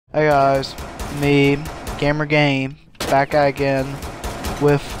Hey guys, me, Gamer Game, back again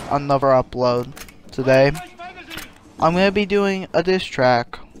with another upload. Today, I'm gonna be doing a diss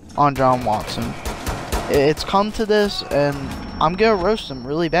track on John Watson. It's come to this, and I'm gonna roast him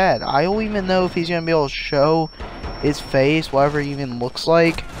really bad. I don't even know if he's gonna be able to show his face, whatever he even looks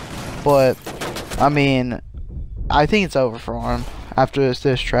like. But, I mean, I think it's over for him after this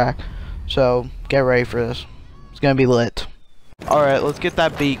diss track. So, get ready for this. It's gonna be lit. Alright, let's get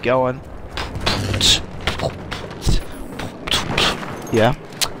that beat going. Yeah,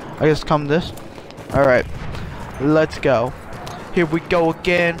 I guess come this. Alright, let's go. Here we go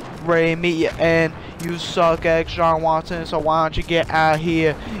again. Ready to meet you, and you suck at John Watson, so why don't you get out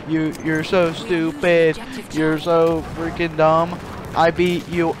here? You're so stupid. You're so freaking dumb. I beat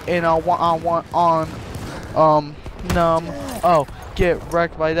you in a one-on-one on numb. Oh, get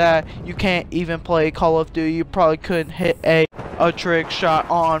wrecked by that. You can't even play Call of Duty. You probably couldn't hit a trick shot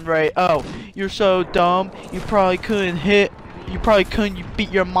on Ray. Oh, you're so dumb. You probably couldn't you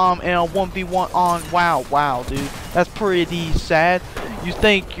beat your mom in a 1v1 on wow, dude. That's pretty sad. You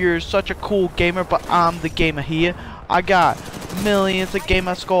think you're such a cool gamer, but I'm the gamer here. I got millions of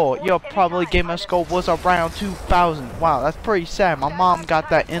gamer score. Your probably gamer score was around 2,000. Wow, that's pretty sad. My mom got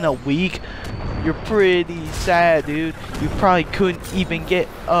that in a week. You're pretty sad, dude. You probably couldn't even get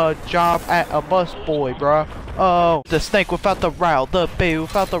a job at a bus boy, bro. Oh, the snake without the row, the baby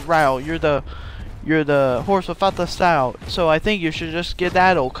without the row. You're the horse without the style. So I think you should just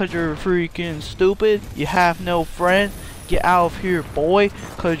skedaddle, cause you're freaking stupid. You have no friend. Get out of here, boy,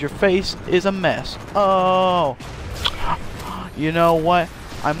 cause your face is a mess. Oh, you know what?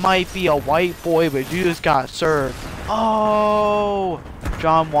 I might be a white boy, but you just got served. Oh,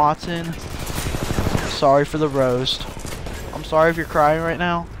 John Watson. Sorry for the roast. I'm sorry if you're crying right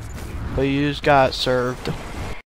now, but you just got served.